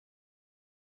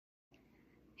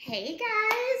Hey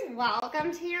guys,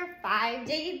 welcome to your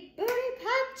 5-day booty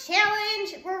pop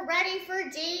challenge. We're ready for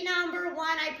day number 1.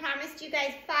 I promised you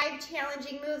guys 5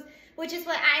 challenging moves, which is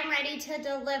what I'm ready to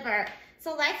deliver.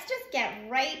 So let's just get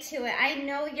right to it. I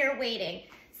know you're waiting.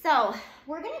 So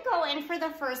we're gonna go in for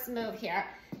the first move here.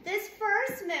 This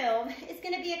first move is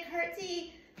gonna be a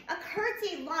curtsy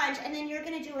lunge, and then you're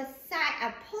gonna do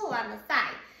a pull on the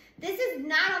side. This is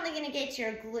not only gonna get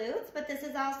your glutes, but this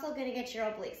is also gonna get your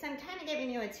obliques. So I'm kind of giving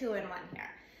you a 2-in-1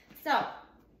 here. So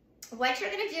what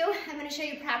you're gonna do, I'm gonna show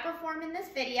you proper form in this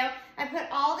video. I put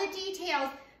all the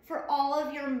details for all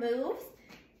of your moves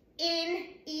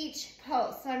in each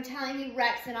pose. So I'm telling you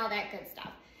reps and all that good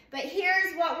stuff. But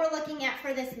here's what we're looking at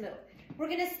for this move. We're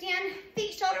gonna stand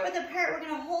feet shoulder width apart. We're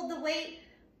gonna hold the weight,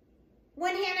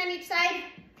 one hand on each side.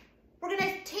 We're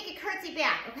gonna take a curtsy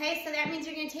back, okay? So that means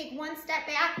you're gonna take one step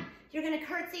back, you're gonna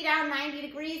curtsy down 90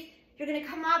 degrees, you're gonna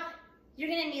come up, you're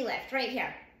gonna knee lift right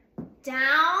here.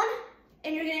 Down,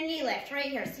 and you're gonna knee lift right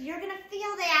here. So you're gonna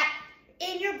feel that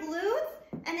in your glutes,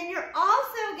 and then you're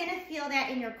also gonna feel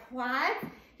that in your quads.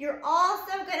 You're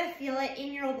also gonna feel it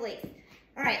in your obliques.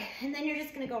 All right, and then you're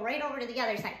just gonna go right over to the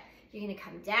other side. You're gonna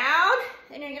come down,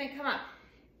 and you're gonna come up.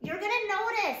 You're gonna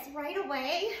notice right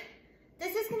away,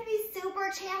 this is gonna be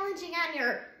super challenging on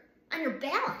your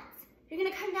balance. You're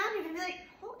gonna come down, you're gonna be like,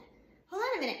 hold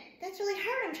on a minute, that's really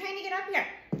hard, I'm trying to get up here.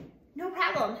 No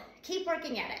problem, keep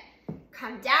working at it.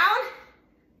 Come down,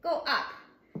 go up.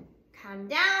 Come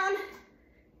down,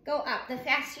 go up. The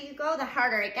faster you go, the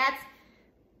harder it gets.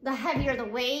 The heavier the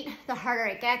weight, the harder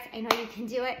it gets. I know you can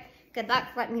do it. Good luck,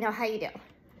 let me know how you do.